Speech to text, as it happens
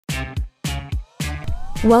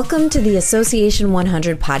Welcome to the Association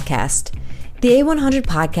 100 podcast. The A100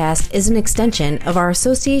 podcast is an extension of our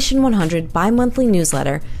Association 100 bi-monthly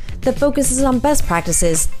newsletter that focuses on best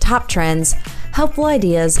practices, top trends, helpful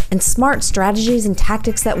ideas, and smart strategies and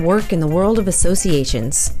tactics that work in the world of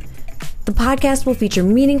associations. The podcast will feature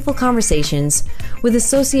meaningful conversations with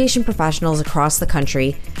association professionals across the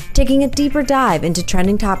country, taking a deeper dive into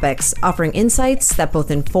trending topics, offering insights that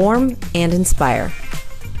both inform and inspire.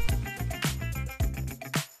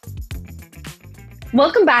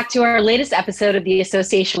 Welcome back to our latest episode of the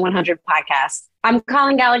Association 100 podcast. I'm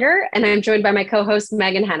Colin Gallagher, and I'm joined by my co-host,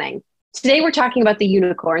 Megan Henning. Today, we're talking about the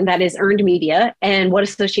unicorn that is earned media and what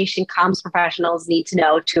association comms professionals need to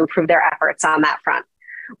know to improve their efforts on that front.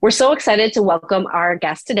 We're so excited to welcome our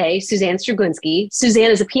guest today, Suzanne Struginski.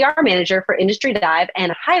 Suzanne is a PR manager for Industry Dive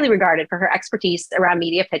and highly regarded for her expertise around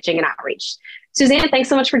media pitching and outreach. Suzanne, thanks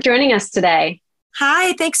so much for joining us today.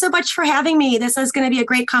 Hi, thanks so much for having me. This is going to be a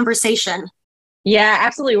great conversation. Yeah,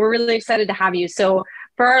 absolutely. We're really excited to have you. So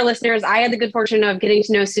for our listeners, I had the good fortune of getting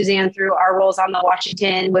to know Suzanne through our roles on the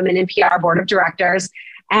Washington Women in PR Board of Directors.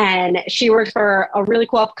 And she works for a really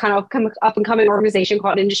cool up and coming organization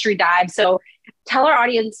called Industry Dive. So tell our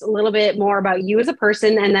audience a little bit more about you as a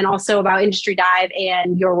person and then also about Industry Dive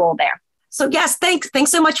and your role there. So yes, thanks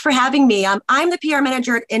so much for having me. I'm the PR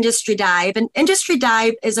manager at Industry Dive, and Industry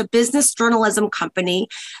Dive is a business journalism company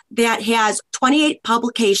that has 28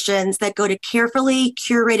 publications that go to carefully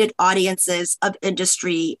curated audiences of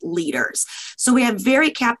industry leaders. So we have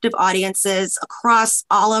very captive audiences across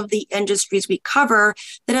all of the industries we cover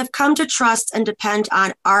that have come to trust and depend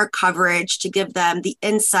on our coverage to give them the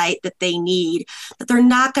insight that they need, that they're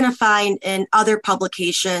not going to find in other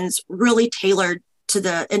publications really tailored to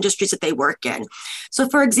the industries that they work in. So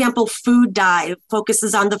for example, Food Dive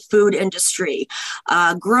focuses on the food industry.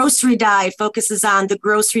 Grocery Dive focuses on the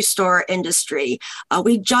grocery store industry.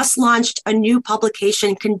 We just launched a new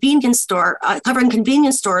publication, convenience store, covering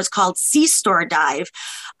convenience stores called C-Store Dive.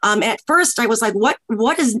 At first I was like,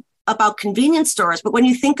 what is about convenience stores? But when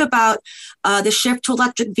you think about the shift to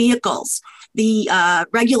electric vehicles, the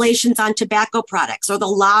regulations on tobacco products or the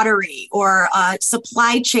lottery or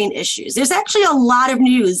supply chain issues. There's actually a lot of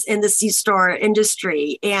news in the C-store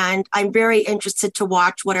industry, and I'm very interested to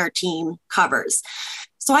watch what our team covers.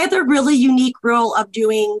 So I have the really unique role of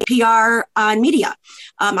doing PR on media.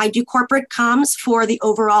 I do corporate comms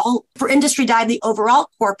for Industry Dive, the overall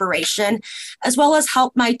corporation, as well as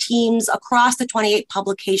help my teams across the 28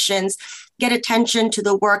 publications get attention to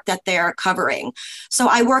the work that they're covering. So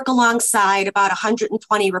I work alongside about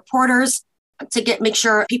 120 reporters to make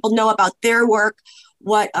sure people know about their work,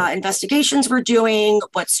 what investigations we're doing,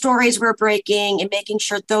 what stories we're breaking, and making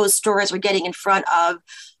sure those stories are getting in front of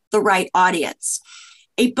the right audience.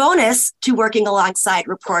 A bonus to working alongside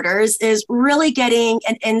reporters is really getting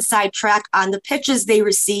an inside track on the pitches they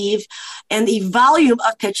receive and the volume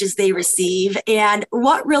of pitches they receive and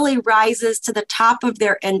what really rises to the top of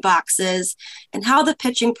their inboxes and how the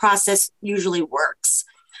pitching process usually works.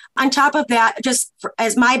 On top of that,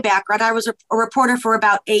 as my background, I was a reporter for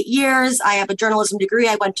about 8 years. I have a journalism degree.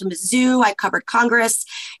 I went to Mizzou. I covered Congress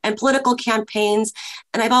and political campaigns.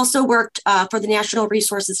 And I've also worked for the National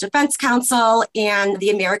Resources Defense Council and the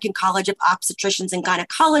American College of Obstetricians and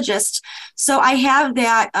Gynecologists. So I have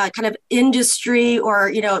that kind of industry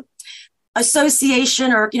or,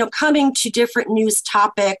 association or, coming to different news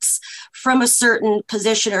topics from a certain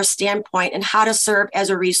position or standpoint and how to serve as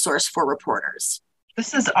a resource for reporters.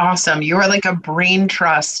 This is awesome. You are like a brain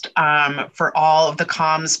trust for all of the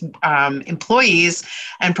comms employees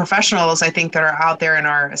and professionals, I think, that are out there in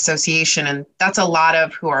our association. And that's a lot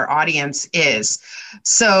of who our audience is.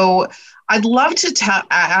 So I'd love to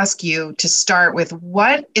ask you to start with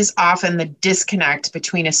what is often the disconnect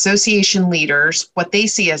between association leaders, what they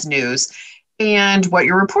see as news, and what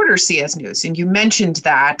your reporters see as news. And you mentioned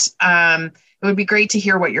that. It would be great to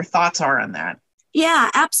hear what your thoughts are on that. Yeah,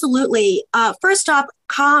 absolutely. First off,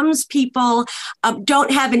 comms people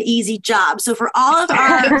don't have an easy job. So for all of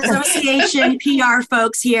our association PR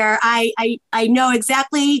folks here, I know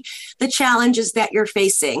exactly the challenges that you're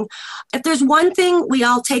facing. If there's one thing we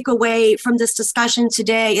all take away from this discussion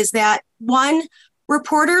today is that, one,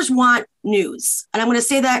 reporters want news. And I'm going to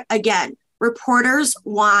say that again. Reporters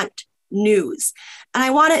want news. And I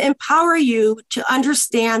want to empower you to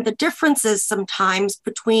understand the differences sometimes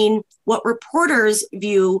between what reporters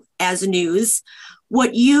view as news,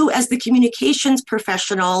 what you as the communications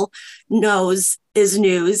professional knows is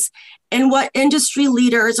news, and what industry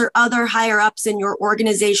leaders or other higher ups in your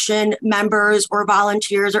organization, members or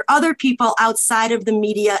volunteers or other people outside of the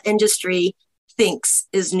media industry thinks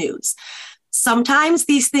is news. Sometimes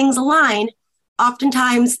these things align.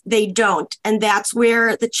 Oftentimes they don't, and that's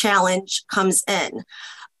where the challenge comes in.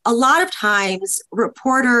 A lot of times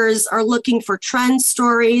reporters are looking for trend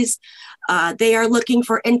stories. They are looking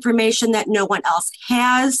for information that no one else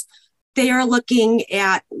has. They are looking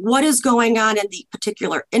at what is going on in the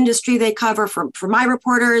particular industry they cover. For my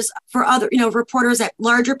reporters, for other, reporters at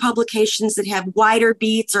larger publications that have wider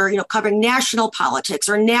beats, or, covering national politics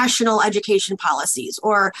or national education policies,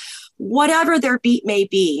 or whatever their beat may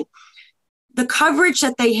be. The coverage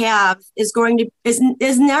that they have is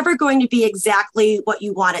never going to be exactly what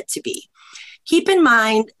you want it to be. Keep in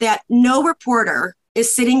mind that no reporter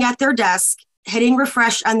is sitting at their desk hitting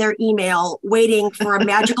refresh on their email, waiting for a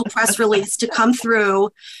magical press release to come through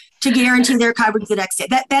to guarantee their coverage the next day.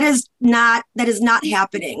 That is not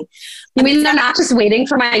happening. You mean they're not just waiting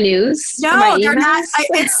for my news? No, they're not.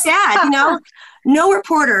 It's sad, No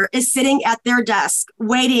reporter is sitting at their desk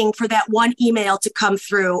waiting for that one email to come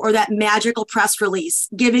through, or that magical press release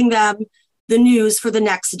giving them the news for the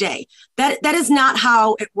next day. That is not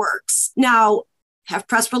how it works. Now, have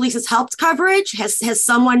press releases helped coverage? Has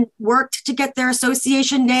someone worked to get their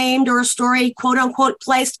association named or a story, quote unquote,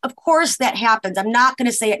 placed? Of course that happens. I'm not going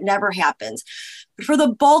to say it never happens. But for the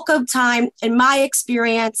bulk of time, in my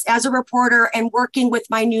experience as a reporter and working with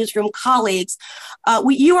my newsroom colleagues,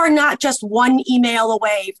 you are not just one email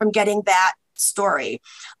away from getting that story.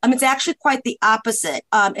 It's actually quite the opposite.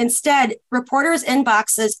 Instead, reporters'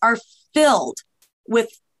 inboxes are filled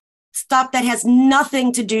with stuff that has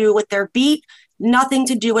nothing to do with their beat, nothing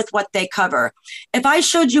to do with what they cover. If I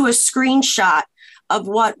showed you a screenshot of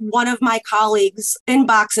what one of my colleagues'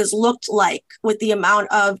 inboxes looked like with the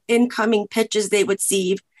amount of incoming pitches they would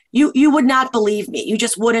receive, you would not believe me. You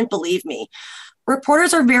just wouldn't believe me.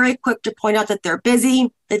 Reporters are very quick to point out that they're busy,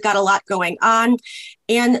 they've got a lot going on,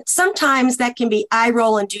 and sometimes that can be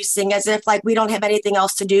eye-roll inducing, as if like we don't have anything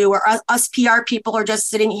else to do, or us PR people are just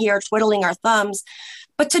sitting here twiddling our thumbs.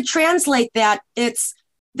 But to translate that,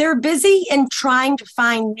 they're busy in trying to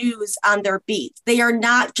find news on their beats. They are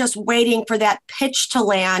not just waiting for that pitch to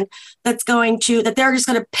land that they're just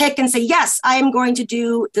going to pick and say, yes, I am going to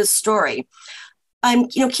do this story.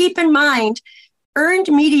 Keep in mind, earned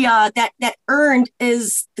media, that earned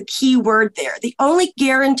is the key word there. The only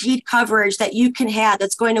guaranteed coverage that you can have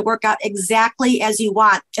that's going to work out exactly as you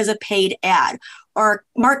want is a paid ad, or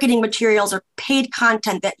marketing materials, or paid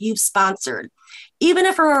content that you've sponsored. Even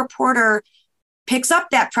if a reporter picks up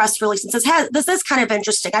that press release and says, hey, this is kind of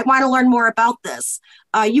interesting, I want to learn more about this.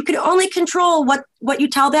 You can only control what you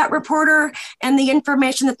tell that reporter and the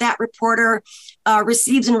information that reporter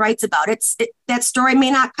receives and writes about. That story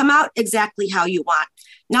may not come out exactly how you want.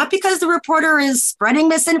 Not because the reporter is spreading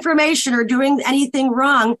misinformation or doing anything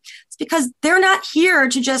wrong. It's because they're not here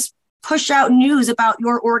to just push out news about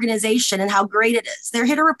your organization and how great it is. They're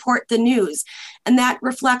here to report the news. And that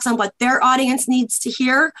reflects on what their audience needs to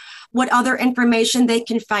hear, what other information they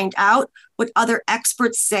can find out, what other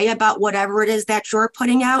experts say about whatever it is that you're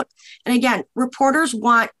putting out. And again, reporters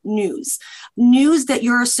want news that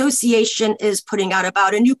your association is putting out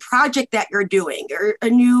about a new project that you're doing, or a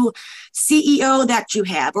new CEO that you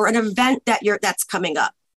have, or an event that's coming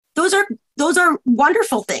up. Those are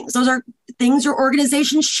wonderful things. Those are things your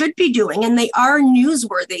organization should be doing, and they are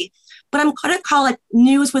newsworthy. But I'm going to call it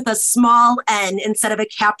news with a small n instead of a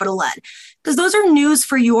capital N, because those are news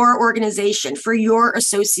for your organization, for your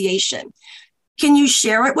association. Can you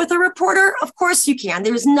share it with a reporter? Of course you can.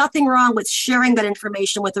 There's nothing wrong with sharing that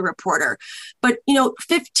information with a reporter. But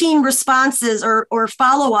 15 responses or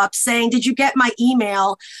follow-ups saying, did you get my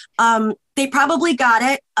email? They probably got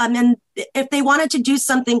it. And if they wanted to do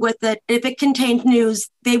something with it, if it contained news,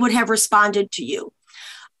 they would have responded to you.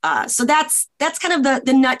 So that's kind of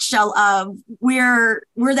the nutshell of where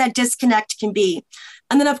that disconnect can be.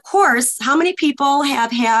 And then, of course, how many people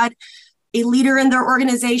have had a leader in their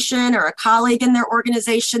organization or a colleague in their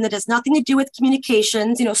organization that has nothing to do with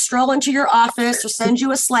communications, stroll into your office or send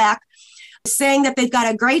you a Slack saying that they've got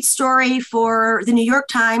a great story for the New York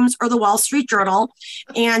Times or the Wall Street Journal,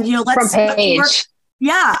 and let's work.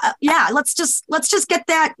 Let's just get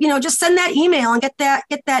that, just send that email and get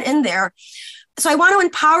that in there. So I want to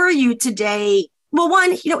empower you today. Well,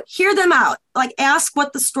 one, hear them out. Like, ask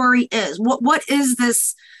what the story is. What is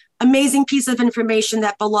this amazing piece of information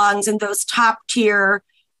that belongs in those top tier,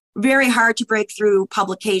 very hard to break through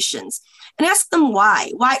publications? And ask them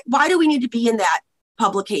why. Why do we need to be in that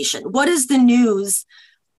publication? What is the news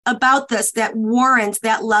about this that warrants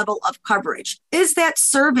that level of coverage? Is that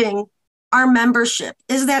serving our membership?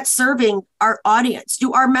 Is that serving our audience?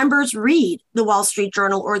 Do our members read the Wall Street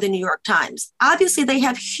Journal or the New York Times? Obviously, they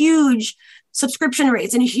have huge subscription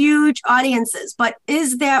rates and huge audiences, but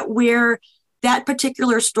is that where that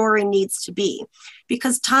particular story needs to be,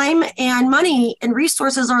 because time and money and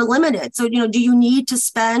resources are limited. So, do you need to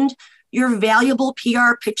spend your valuable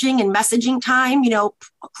PR pitching and messaging time,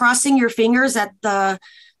 crossing your fingers that the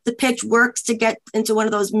pitch works to get into one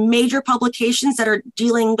of those major publications that are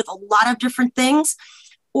dealing with a lot of different things?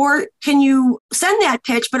 Or can you send that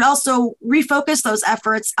pitch, but also refocus those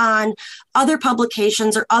efforts on other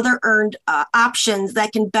publications or other earned options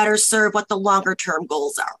that can better serve what the longer term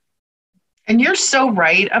goals are? And you're so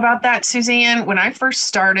right about that, Suzanne. When I first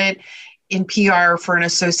started in PR for an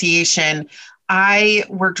association, I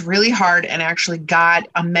worked really hard and actually got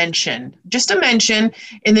just a mention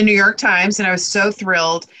in the New York Times, and I was so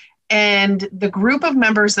thrilled. And the group of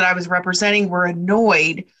members that I was representing were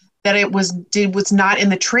annoyed that it was not in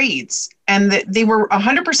the trades, and that they were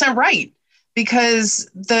 100% right, because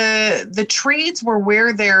the trades were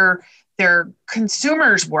where their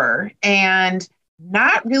consumers were, and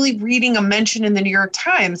not really reading a mention in the New York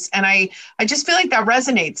Times. And I just feel like that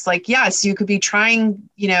resonates. Like, yes, you could be trying,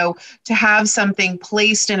 to have something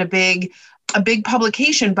placed in a big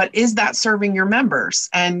publication, but is that serving your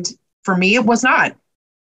members? And for me, it was not.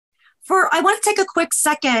 I want to take a quick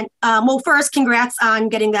second. First, congrats on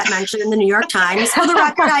getting that mention in the New York Times. For the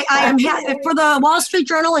record, I am for the Wall Street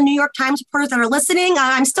Journal and New York Times reporters that are listening,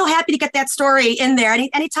 I'm still happy to get that story in there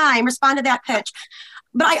anytime. Respond to that pitch.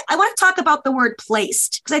 But I want to talk about the word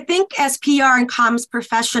placed, because I think as PR and comms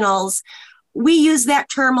professionals, we use that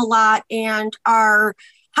term a lot, and our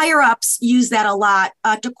higher ups use that a lot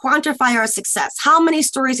to quantify our success. How many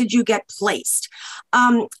stories did you get placed?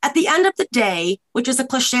 At the end of the day, which is a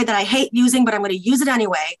cliche that I hate using, but I'm going to use it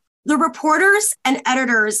anyway, the reporters and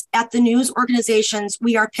editors at the news organizations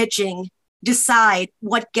we are pitching decide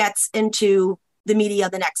what gets into the media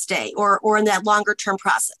the next day or in that longer term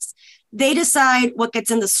process. They decide what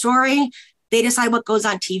gets in the story. They decide what goes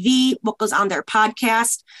on TV, what goes on their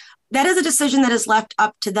podcast. That is a decision that is left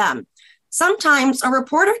up to them. Sometimes a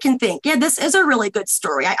reporter can think, yeah, this is a really good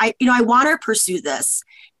story. I want to pursue this.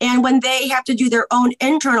 And when they have to do their own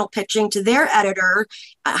internal pitching to their editor,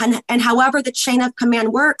 and however the chain of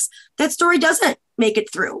command works, that story doesn't make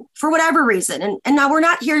it through for whatever reason. And now we're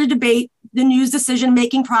not here to debate the news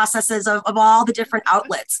decision-making processes of all the different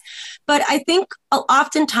outlets. But I think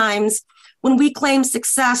oftentimes when we claim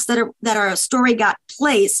success that our story got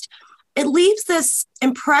placed, it leaves this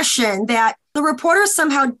impression that the reporter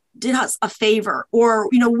somehow did us a favor, or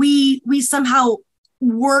we somehow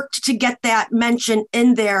worked to get that mention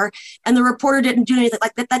in there, and the reporter didn't do anything.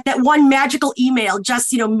 Like that one magical email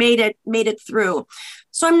just made it through.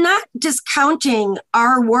 So I'm not discounting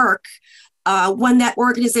our work when that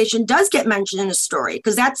organization does get mentioned in a story,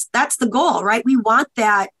 because that's the goal, right? We want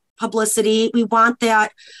that publicity. We want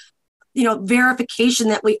that verification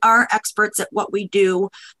that we are experts at what we do,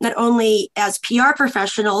 not only as PR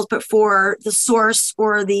professionals, but for the source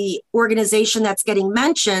or the organization that's getting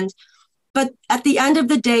mentioned. But at the end of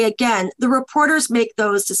the day, again, the reporters make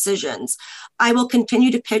those decisions. I will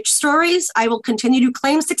continue to pitch stories. I will continue to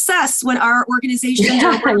claim success when our organization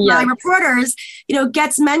or my reporters,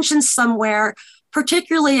 gets mentioned somewhere,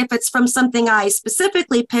 particularly if it's from something I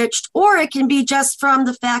specifically pitched, or it can be just from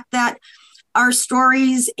the fact that our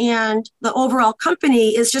stories and the overall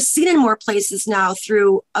company is just seen in more places now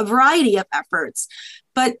through a variety of efforts.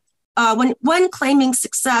 But when claiming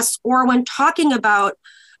success or when talking about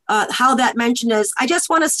how that mention is, I just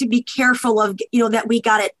want us to be careful of, that we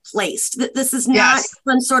got it placed. This is not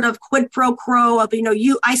some sort of quid pro quo of,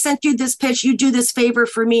 I sent you this pitch, you do this favor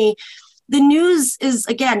for me. The news is,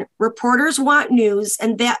 again, reporters want news,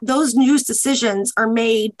 and that those news decisions are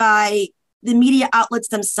made by the media outlets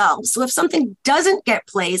themselves. So if something doesn't get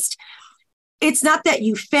placed, it's not that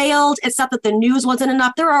you failed. It's not that the news wasn't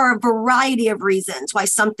enough. There are a variety of reasons why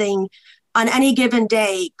something on any given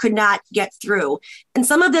day could not get through. And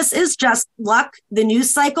some of this is just luck, the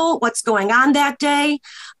news cycle, what's going on that day.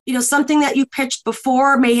 Something that you pitched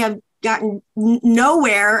before may have gotten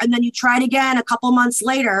nowhere, and then you try it again a couple months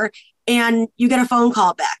later and you get a phone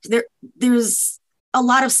call back. There's a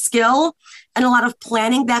lot of skill and a lot of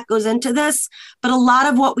planning that goes into this, but a lot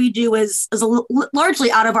of what we do is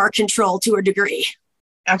largely out of our control to a degree.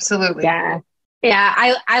 Absolutely. Yeah.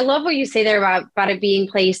 I love what you say there about it being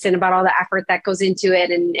placed and about all the effort that goes into it,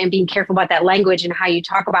 and being careful about that language and how you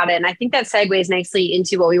talk about it. And I think that segues nicely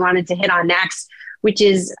into what we wanted to hit on next, which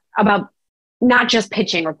is about not just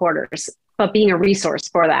pitching reporters, but being a resource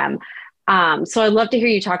for them. So I'd love to hear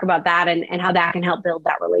you talk about that and how that can help build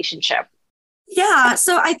that relationship. Yeah.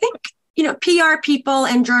 So I think PR people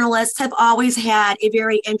and journalists have always had a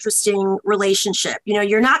very interesting relationship.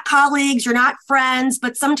 You're not colleagues, you're not friends,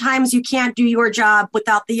 but sometimes you can't do your job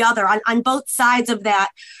without the other on both sides of that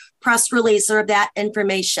press release or that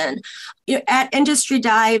information. At Industry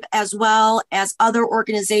Dive, as well as other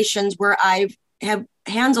organizations where I have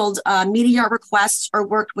handled media requests or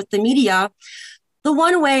worked with the media, the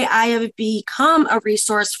one way I have become a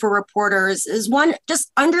resource for reporters is one,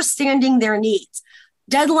 just understanding their needs.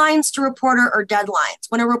 Deadlines to reporter are deadlines.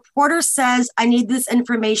 When a reporter says, I need this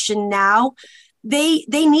information now, they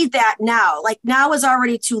need that now. Like now is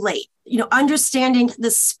already too late. Understanding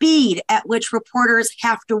the speed at which reporters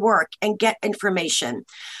have to work and get information.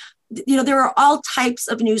 There are all types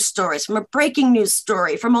of news stories, from a breaking news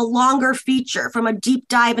story, from a longer feature, from a deep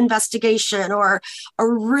dive investigation, or a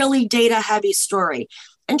really data heavy story.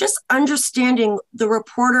 And just understanding the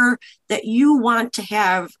reporter that you want to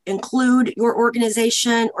have include your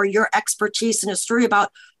organization or your expertise in a story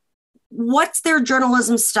about what's their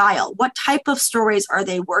journalism style, what type of stories are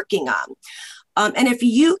they working on. And if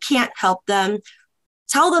you can't help them,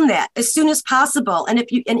 tell them that as soon as possible. And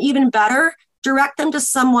even better, direct them to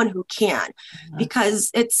someone who can,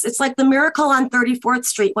 because it's like the miracle on 34th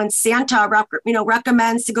Street when Santa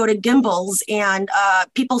recommends to go to Gimbel's and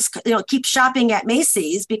people keep shopping at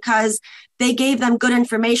Macy's because they gave them good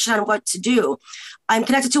information on what to do. I'm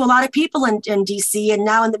connected to a lot of people in DC and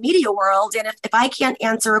now in the media world, and if I can't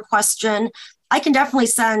answer a question, I can definitely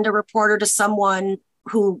send a reporter to someone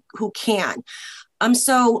who can.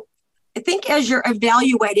 So I think as you're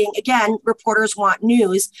evaluating, again, reporters want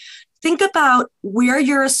news. Think about where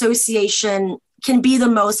your association can be the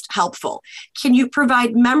most helpful. Can you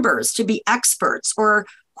provide members to be experts or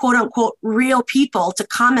quote unquote real people to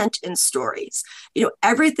comment in stories?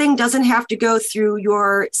 Everything doesn't have to go through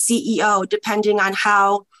your CEO, depending on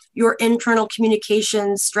how your internal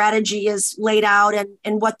communications strategy is laid out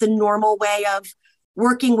and what the normal way of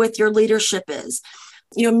working with your leadership is.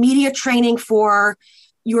 Media training for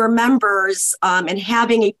your members and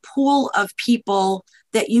having a pool of people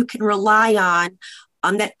that you can rely on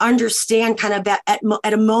that understand kind of that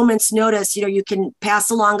at a moment's notice, you can pass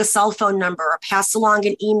along a cell phone number or pass along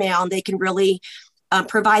an email and they can really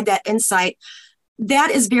provide that insight.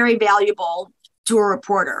 That is very valuable to a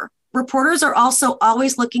reporter. Reporters are also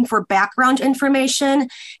always looking for background information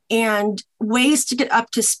and ways to get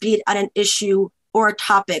up to speed on an issue or a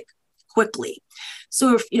topic quickly.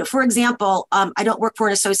 So if, for example, I don't work for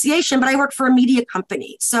an association, but I work for a media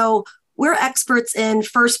company. So we're experts in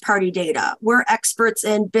first-party data. We're experts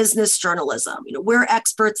in business journalism. We're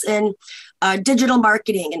experts in digital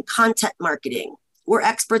marketing and content marketing. We're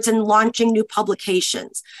experts in launching new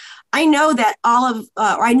publications. I know that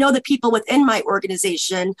I know the people within my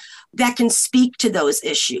organization that can speak to those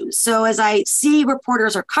issues. So as I see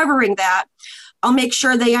reporters are covering that, I'll make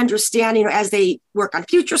sure they understand, as they work on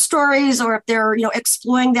future stories or if they're,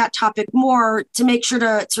 exploring that topic more, to make sure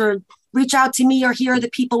to sort of reach out to me or here are the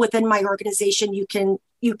people within my organization you can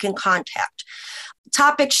contact.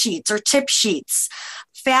 Topic sheets or tip sheets,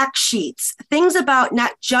 fact sheets, things about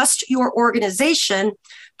not just your organization,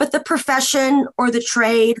 but the profession or the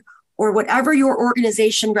trade or whatever your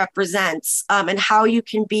organization represents, and how you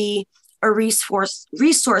can be a resource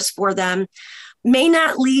for them, may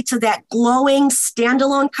not lead to that glowing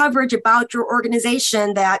standalone coverage about your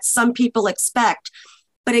organization that some people expect.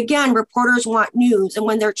 But again, reporters want news. And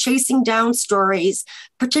when they're chasing down stories,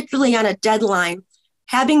 particularly on a deadline,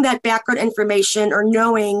 having that background information or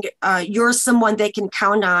knowing you're someone they can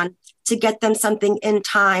count on to get them something in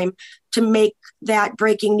time to make that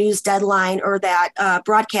breaking news deadline or that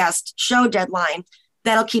broadcast show deadline,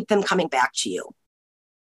 that'll keep them coming back to you.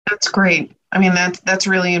 That's great. I mean, that's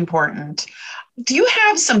really important. Do you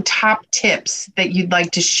have some top tips that you'd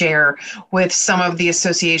like to share with some of the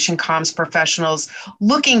association comms professionals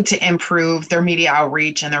looking to improve their media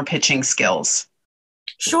outreach and their pitching skills?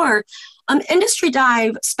 Sure. Industry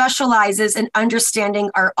Dive specializes in understanding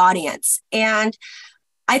our audience. And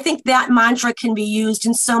I think that mantra can be used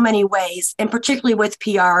in so many ways, and particularly with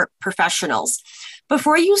PR professionals.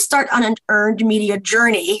 Before you start on an earned media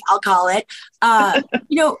journey, I'll call it,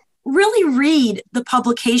 really read the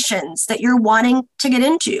publications that you're wanting to get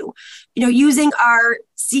into. Using our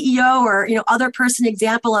CEO or other person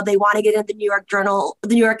example of they want to get in the New York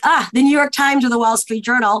Times or the Wall Street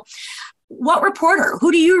Journal. What reporter?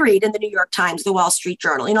 Who do you read in the New York Times, the Wall Street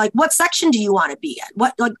Journal? What section do you want to be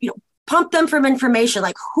in? Pump them from information.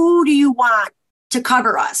 Like, who do you want to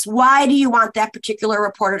cover us? Why do you want that particular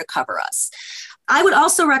reporter to cover us? I would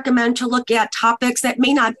also recommend to look at topics that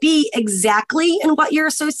may not be exactly in what your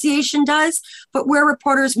association does, but where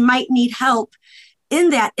reporters might need help in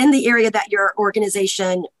the area that your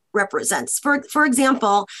organization represents. For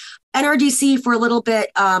example, NRDC for a little bit,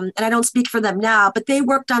 and I don't speak for them now, but they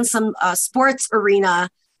worked on some sports arena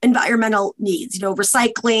environmental needs,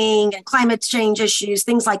 recycling and climate change issues,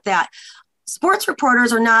 things like that. Sports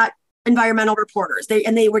reporters are not environmental reporters.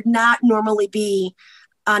 They would not normally be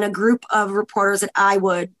on a group of reporters that I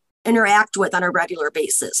would interact with on a regular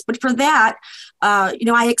basis. But for that,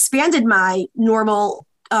 I expanded my normal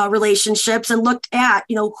relationships and looked at,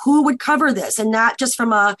 who would cover this, and not just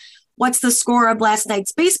from a what's the score of last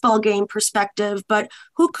night's baseball game perspective, but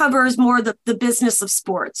who covers more the business of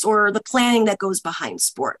sports or the planning that goes behind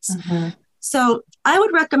sports. Mm-hmm. So I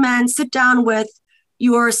would recommend sit down with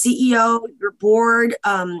your CEO, your board,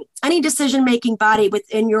 any decision-making body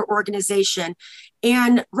within your organization,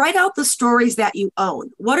 and write out the stories that you own.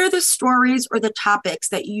 What are the stories or the topics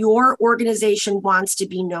that your organization wants to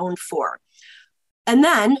be known for? And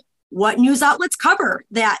then what news outlets cover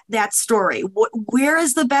that story? Where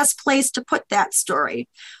is the best place to put that story?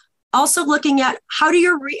 Also looking at how do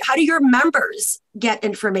your members get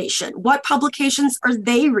information? What publications are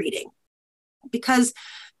they reading? Because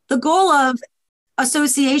the goal of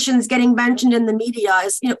associations getting mentioned in the media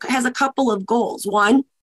is, has a couple of goals. One,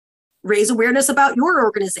 raise awareness about your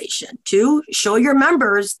organization. Two, show your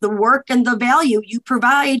members the work and the value you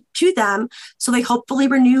provide to them so they hopefully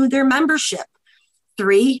renew their membership.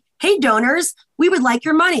 Three, hey donors, we would like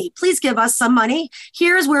your money. Please give us some money.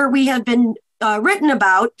 Here's where we have been written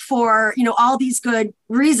about for all these good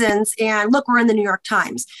reasons. And look, we're in the New York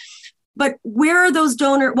Times. But what are those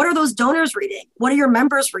donors reading? What are your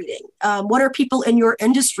members reading? What are people in your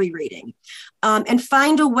industry reading? And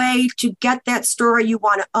find a way to get that story you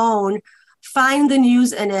want to own, find the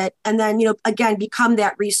news in it, and then, again, become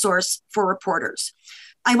that resource for reporters.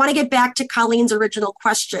 I want to get back to Colleen's original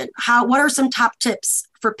question. What are some top tips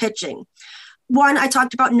for pitching? One, I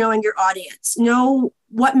talked about knowing your audience. Know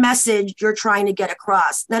what message you're trying to get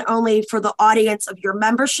across, not only for the audience of your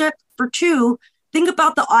membership. For two, think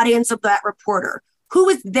about the audience of that reporter. Who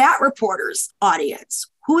is that reporter's audience?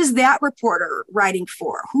 Who is that reporter writing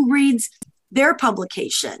for? Who reads their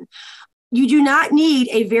publication? You do not need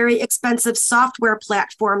a very expensive software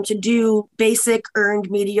platform to do basic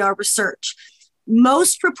earned media research.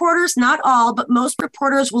 Most reporters, not all, but most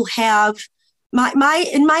reporters will have, in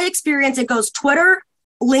my experience, it goes Twitter,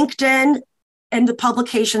 LinkedIn, and the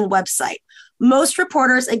publication website. Most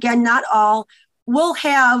reporters, again, not all, will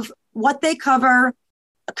have what they cover,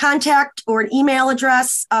 a contact or an email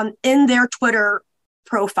address in their Twitter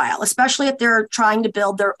profile, especially if they're trying to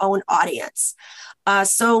build their own audience.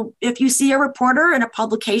 So if you see a reporter in a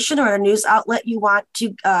publication or a news outlet you want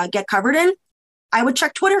to get covered in, I would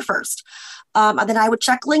check Twitter first. And then I would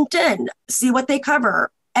check LinkedIn, see what they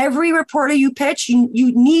cover. Every reporter you pitch, you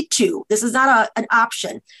need to, this is not an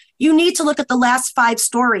option. You need to look at the last 5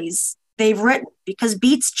 stories they've written, because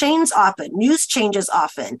beats change often, news changes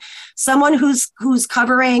often. Someone who's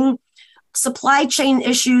covering supply chain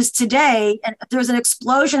issues today, and if there's an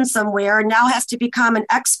explosion somewhere, now has to become an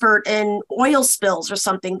expert in oil spills or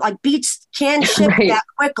something, like beats can shift right. that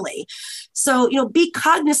quickly. So, be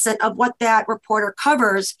cognizant of what that reporter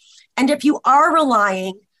covers. And if you are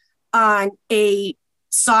relying on a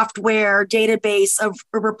software database of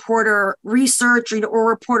reporter research or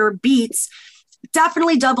reporter beats,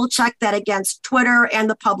 definitely double check that against Twitter and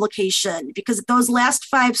the publication, because those last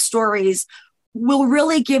 5 stories will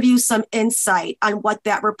really give you some insight on what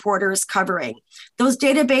that reporter is covering. Those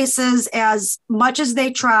databases, as much as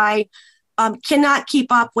they try, cannot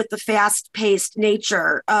keep up with the fast-paced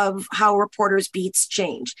nature of how reporters' beats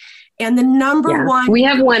change. And the number one... We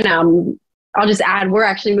have one, I'll just add, we're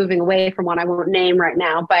actually moving away from one I won't name right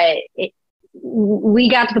now, but we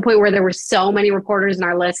got to the point where there were so many reporters in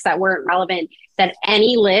our list that weren't relevant, that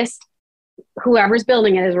any list, whoever's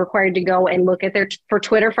building it is required to go and look at for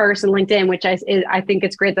Twitter first and LinkedIn, which I think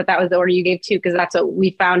it's great that was the order you gave too, because that's what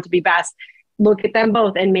we found to be best. Look at them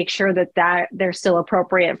both and make sure that they're still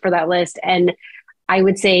appropriate for that list. And I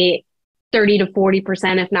would say 30 to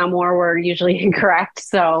 40%, if not more, were usually incorrect.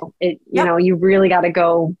 So you really got to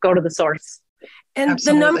go to the source. And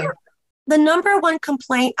Absolutely. The number one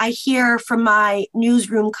complaint I hear from my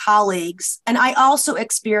newsroom colleagues, and I also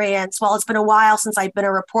experience, while it's been a while since I've been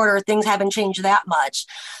a reporter, things haven't changed that much.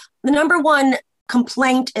 The number one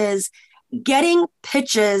complaint is getting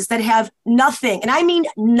pitches that have nothing, and I mean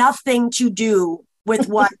nothing to do with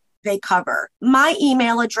what they cover. My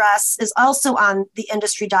email address is also on the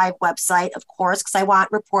Industry Dive website, of course, because I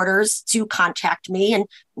want reporters to contact me and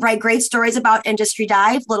write great stories about Industry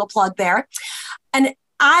Dive, little plug there. And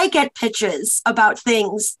I get pitches about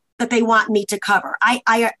things that they want me to cover.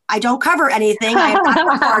 I don't cover anything. I am not a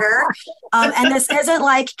reporter. And this isn't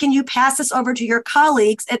like, can you pass this over to your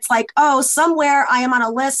colleagues? It's like, oh, somewhere I am on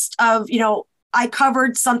a list of, I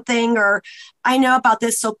covered something or I know about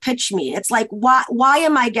this, so pitch me. It's like, why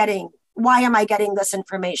am I getting this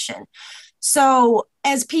information? So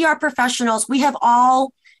as PR professionals, we have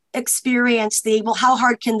all experienced how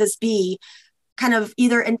hard can this be? Kind of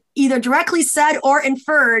either directly said or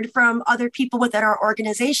inferred from other people within our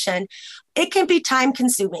organization. It can be time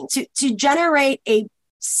consuming to generate a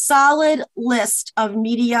solid list of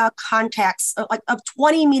media contacts, of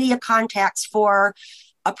 20 media contacts for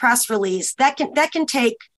a press release. That's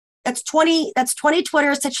 20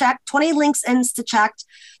 Twitters to check, 20 LinkedIn's to check,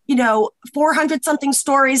 400 something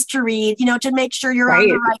stories to read, to make sure you're on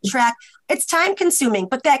the right track. It's time consuming,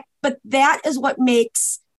 but that is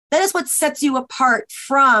what sets you apart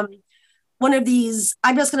from one of these,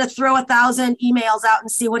 I'm just going to throw 1,000 emails out and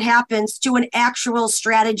see what happens, to an actual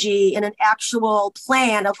strategy and an actual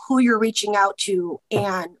plan of who you're reaching out to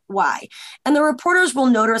and why. And the reporters will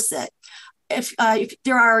notice it. If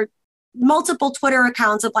there are multiple Twitter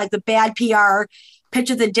accounts of like the bad PR pitch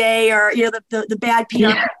of the day, or the bad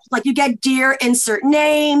PR, like you get dear insert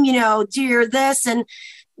name, dear this, and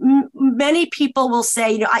many people will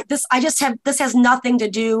say, this has nothing to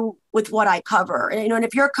do with what I cover. And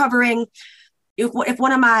if you're covering, if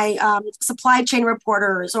one of my supply chain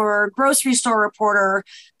reporters or grocery store reporter,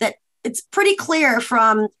 that it's pretty clear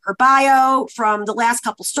from her bio, from the last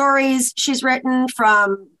couple stories she's written,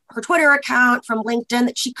 from her Twitter account, from LinkedIn,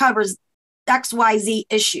 that she covers XYZ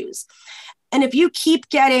issues. And if you keep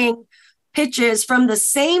getting pitches from the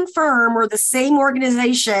same firm or the same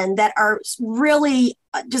organization that are really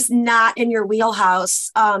just not in your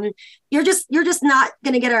wheelhouse, you're just not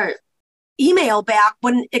going to get an email back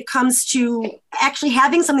when it comes to actually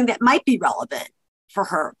having something that might be relevant for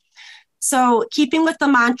her. So keeping with the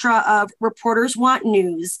mantra of reporters want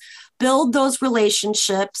news, build those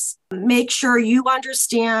relationships, make sure you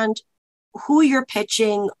understand who you're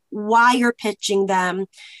pitching, why you're pitching them,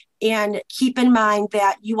 and keep in mind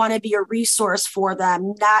that you want to be a resource for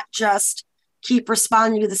them, not just keep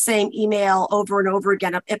responding to the same email over and over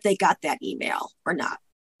again if they got that email or not.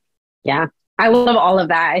 Yeah, I love all of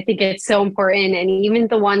that. I think it's so important. And even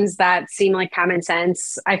the ones that seem like common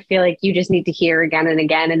sense, I feel like you just need to hear again and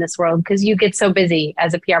again in this world, because you get so busy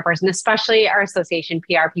as a PR person, especially our association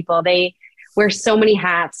PR people. They wear so many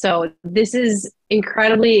hats. So this is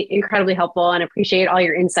incredibly, incredibly helpful, and appreciate all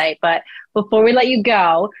your insight. But before we let you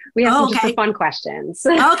go, we have some just fun questions.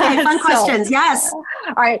 Okay, fun questions. Yes.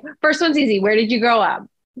 All right. First one's easy. Where did you grow up?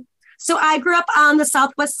 So I grew up on the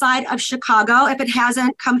southwest side of Chicago, if it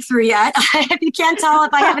hasn't come through yet. If you can't tell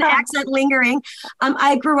if I have an accent lingering.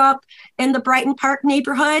 I grew up in the Brighton Park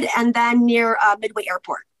neighborhood and then near Midway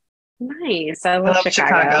Airport. Nice. I love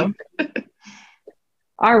Chicago.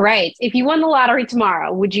 All right. If you won the lottery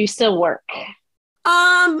tomorrow, would you still work?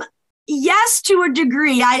 Yes, to a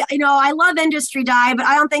degree. I love Industry Dive, but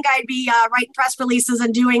I don't think I'd be writing press releases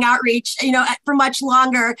and doing outreach, for much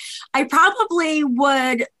longer. I probably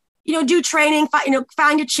would, do training,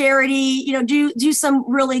 find a charity, do some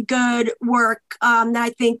really good work that I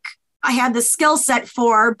think I have the skill set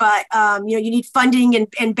for, but you need funding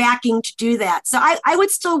and backing to do that. So I would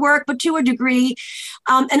still work, but to a degree,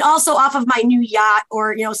 and also off of my new yacht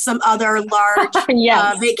or some other large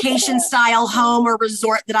vacation style home or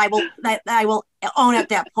resort that I will own at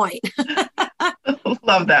that point.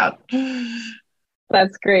 Love that.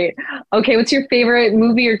 That's great. Okay, what's your favorite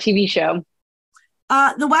movie or TV show?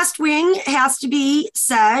 The West Wing has to be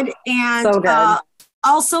said, and so good.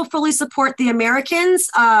 Also fully support The Americans.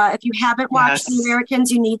 If you haven't watched The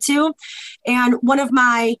Americans, you need to. And one of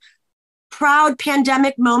my proud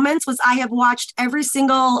pandemic moments was I have watched every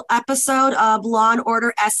single episode of Law and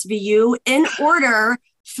Order SVU in order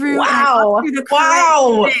through, through the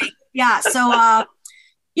thing. Yeah. So,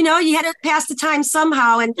 you had to pass the time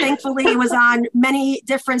somehow. And thankfully it was on many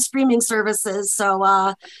different streaming services.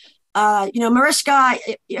 So, Mariska,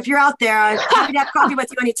 if you're out there, I'm happy to have coffee with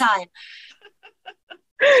you anytime.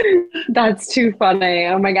 That's too funny.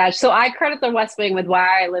 Oh my gosh. So I credit the West Wing with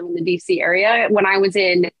why I live in the DC area. When I was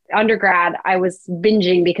in undergrad, I was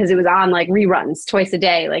binging because it was on like reruns twice a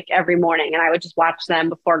day, like every morning. And I would just watch them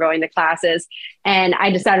before going to classes. And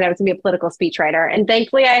I decided I was gonna be a political speechwriter. And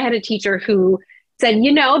thankfully I had a teacher who said,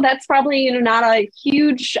 that's probably, not a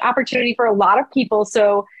huge opportunity for a lot of people.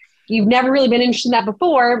 So you've never really been interested in that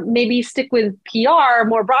before, maybe stick with PR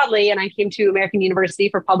more broadly. And I came to American University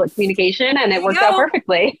for public communication, and it worked out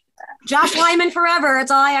perfectly. Josh Lyman forever.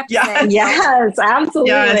 That's all I have to say. Yes,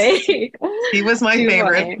 absolutely. Yes. He was my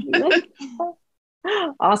favorite.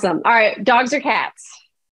 Awesome. All right. Dogs or cats?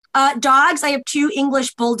 Dogs. I have 2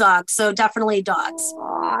 English bulldogs, so definitely dogs.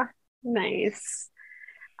 Aw, nice.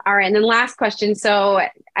 All right. And then last question. So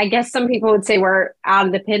I guess some people would say we're out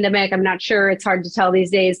of the pandemic. I'm not sure. It's hard to tell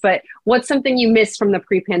these days, but what's something you miss from the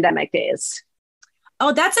pre-pandemic days?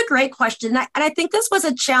 Oh, that's a great question. And I think this was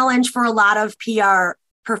a challenge for a lot of PR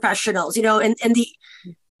professionals,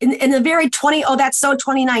 in the very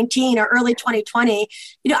 2019 or early 2020,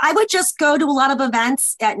 I would just go to a lot of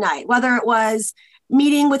events at night, whether it was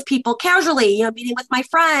meeting with people casually, meeting with my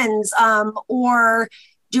friends, or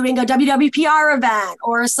doing a WWPR event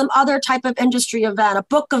or some other type of industry event, a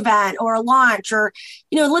book event or a launch, or,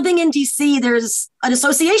 living in DC, there's an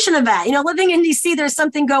association event, living in DC, there's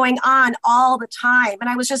something going on all the time. And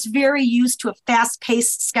I was just very used to a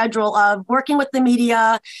fast-paced schedule of working with the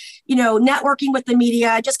media, networking with the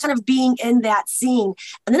media, just kind of being in that scene.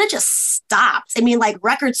 And then it just stopped. Like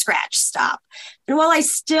record scratch stop. And while I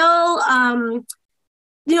still,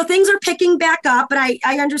 things are picking back up, but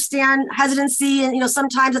I understand hesitancy. And,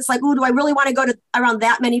 sometimes it's like, ooh, do I really want to go to around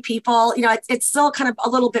that many people? It's still kind of a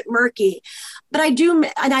little bit murky, but I do.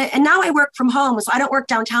 And now I work from home, so I don't work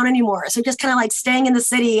downtown anymore. So just kind of like staying in the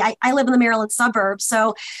city. I live in the Maryland suburbs.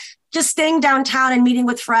 So just staying downtown and meeting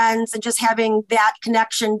with friends and just having that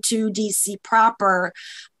connection to DC proper.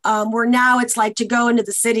 Where now it's like to go into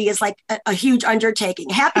the city is like a huge undertaking.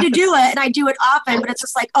 Happy to do it, and I do it often, but it's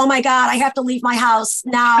just like, oh my God, I have to leave my house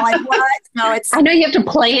now. Like what? No, it's. I know you have to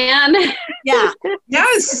plan. Yeah.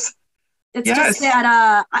 Yes. It's just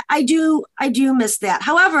that I do miss that.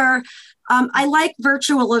 However, I like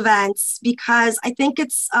virtual events because I think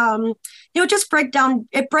it's just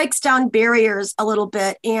breaks down barriers a little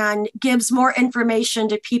bit and gives more information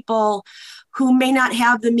to people who may not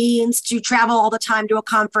have the means to travel all the time to a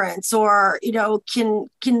conference, or can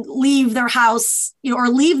leave their house, or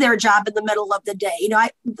leave their job in the middle of the day.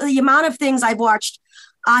 The amount of things I've watched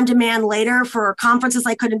on demand later for conferences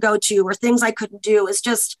I couldn't go to or things I couldn't do is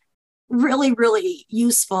just really, really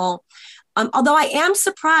useful. Although I am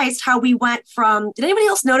surprised how we went from, did anybody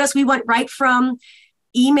else notice we went right from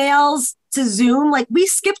emails to Zoom? Like we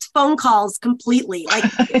skipped phone calls completely. Like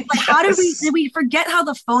how did we forget how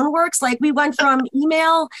the phone works? Like we went from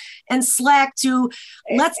email and Slack to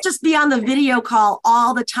let's just be on the video call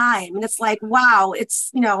all the time. And it's like, wow,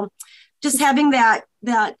 it's, just having that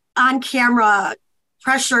on camera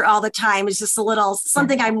pressure all the time is just a little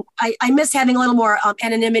something I miss, having a little more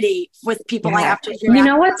anonymity with people. I have to. You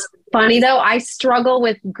know what's funny though? I struggle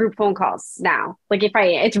with group phone calls now. Like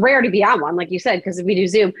it's rare to be on one, like you said, because we do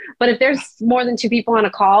Zoom. But if there's more than 2 people on a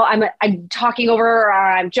call, I'm talking over, or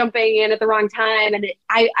I'm jumping in at the wrong time, and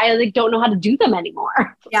I like don't know how to do them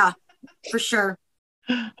anymore. Yeah, for sure.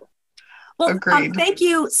 Well, thank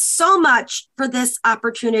you so much for this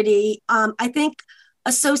opportunity. I think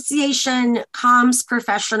association comms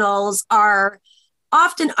professionals are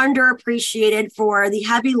often underappreciated for the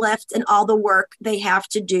heavy lift and all the work they have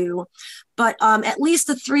to do. But at least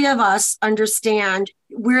the 3 of us understand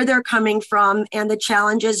where they're coming from and the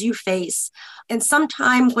challenges you face. And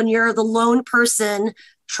sometimes when you're the lone person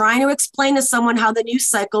trying to explain to someone how the news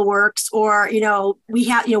cycle works, or, we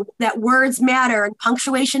have, that words matter and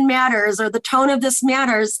punctuation matters, or the tone of this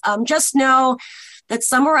matters, just know that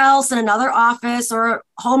somewhere else in another office or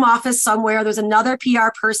home office somewhere, there's another PR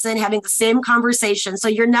person having the same conversation. So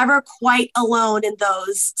you're never quite alone in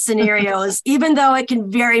those scenarios, even though it can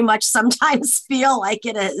very much sometimes feel like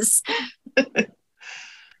it is.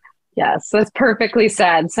 Yes, that's perfectly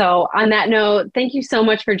said. So on that note, thank you so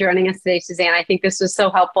much for joining us today, Suzanne. I think this was so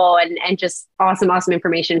helpful and just awesome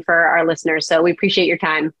information for our listeners. So we appreciate your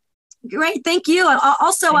time. Great. Thank you.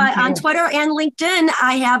 Also, on Twitter and LinkedIn,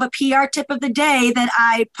 I have a PR tip of the day that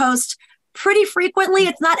I post pretty frequently.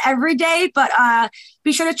 It's not every day, but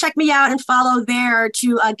be sure to check me out and follow there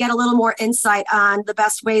to get a little more insight on the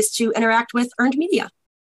best ways to interact with earned media.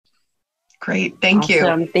 Great. Thank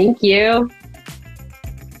you. Thank you.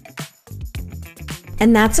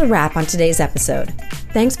 And that's a wrap on today's episode.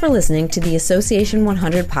 Thanks for listening to the Association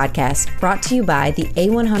 100 podcast, brought to you by the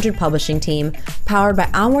A100 Publishing Team, powered by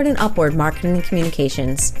Onward and Upward Marketing and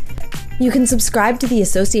Communications. You can subscribe to the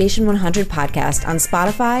Association 100 podcast on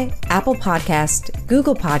Spotify, Apple Podcasts,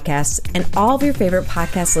 Google Podcasts, and all of your favorite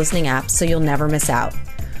podcast listening apps so you'll never miss out.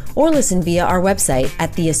 Or listen via our website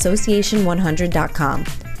at theassociation100.com.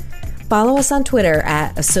 Follow us on Twitter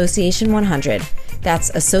at Association100.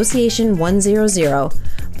 That's Association100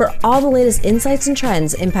 for all the latest insights and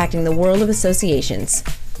trends impacting the world of associations.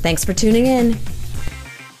 Thanks for tuning in.